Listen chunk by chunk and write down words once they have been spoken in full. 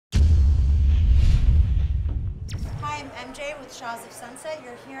MJ with Shahs of Sunset.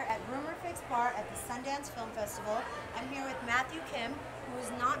 You're here at Rumor Fix Bar at the Sundance Film Festival. I'm here with Matthew Kim, who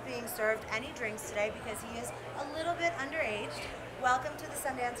is not being served any drinks today because he is a little bit underage. Welcome to the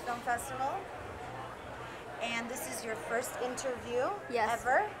Sundance Film Festival. And this is your first interview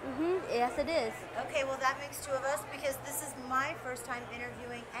ever? Yes, it is. Okay, well that makes two of us because this is my first time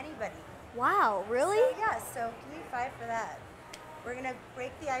interviewing anybody. Wow, really? So, yeah, so give me 5 for that. We're going to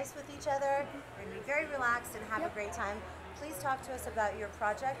break the ice with each other. We're going to be very relaxed and have a great time. Please talk to us about your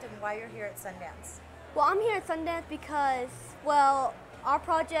project and why you're here at Sundance. Well, I'm here at Sundance because, well, our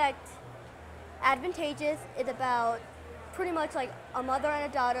project, Advantageous, is about pretty much like a mother and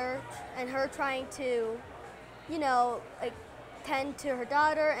a daughter and her trying to, you know, like tend to her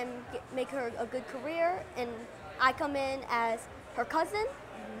daughter and make her a good career. And I come in as her cousin.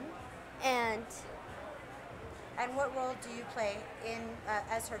 And what role do you play in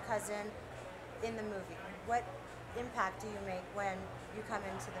as her cousin in the movie? What impact do you make when you come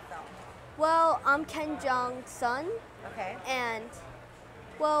into the film? Well, I'm Ken Jeong's son. Okay. And,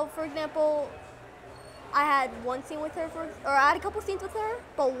 well, for example, I had one scene with her, I had a couple scenes with her,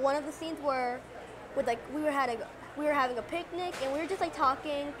 but one of the scenes were with like we were having a picnic and we were just like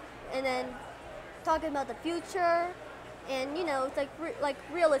talking and then talking about the future, and you know, it's like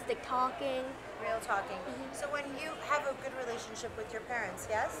realistic talking. Real talking. So when you have a good relationship with your parents,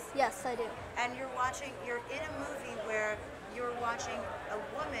 yes? Yes, I do. And you're in a movie where you're watching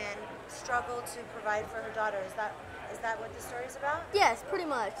a woman struggle to provide for her daughter. Is that what the story's about? Yes, pretty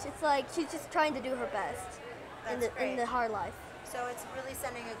much. It's like she's just trying to do her best in the hard life. So it's really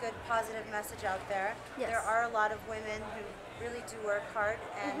sending a good positive message out there. Yes. There are a lot of women who really do work hard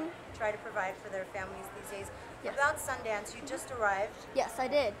and try to provide for their families these days. Yes. About Sundance, you just arrived. Yes, I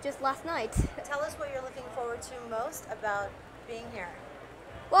did, just last night. Tell us what you're looking forward to most about being here.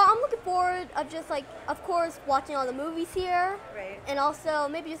 Well, I'm looking forward of just like, of course, watching all the movies here. Right. And also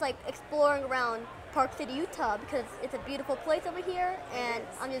maybe just like exploring around Park City, Utah, because it's a beautiful place over here, and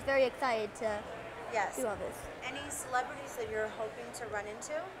I'm just very excited to do all this. Any celebrities that you're hoping to run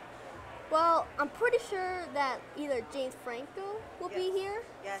into? Well, I'm pretty sure that either James Franco will be here.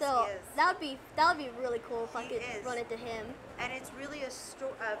 Yes, so he is. that would be really cool if I could run into him. And it's really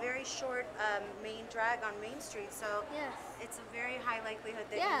a very short main drag on Main Street, so it's a very high likelihood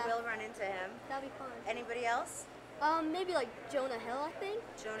that you will run into him. That'd be fun. Anybody else? Maybe like Jonah Hill, I think.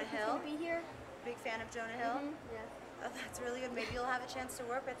 Jonah Hill? He'll be here. Big fan of Jonah Hill? Yeah. Oh, that's really good. Maybe you'll have a chance to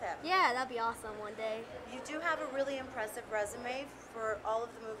work with him. Yeah, that'd be awesome one day. You do have a really impressive resume for all of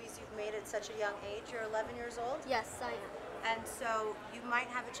the movies you've made at such a young age. You're 11 years old? Yes, I am. And so you might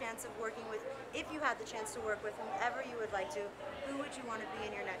have a chance of working with, if you had the chance to work with whomever you would like to, who would you want to be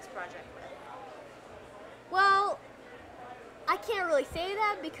in your next project with? Well, I can't really say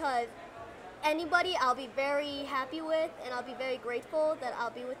that because anybody I'll be very happy with and I'll be very grateful that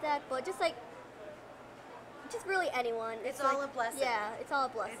I'll be with that, but just really anyone. It's all a blessing. Yeah, it's all a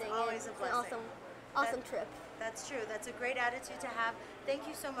blessing. It's always a blessing. It's an awesome trip. That's true. That's a great attitude to have. Thank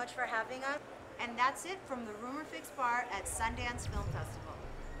you so much for having us. And that's it from the Rumor Fix Bar at Sundance Film Festival.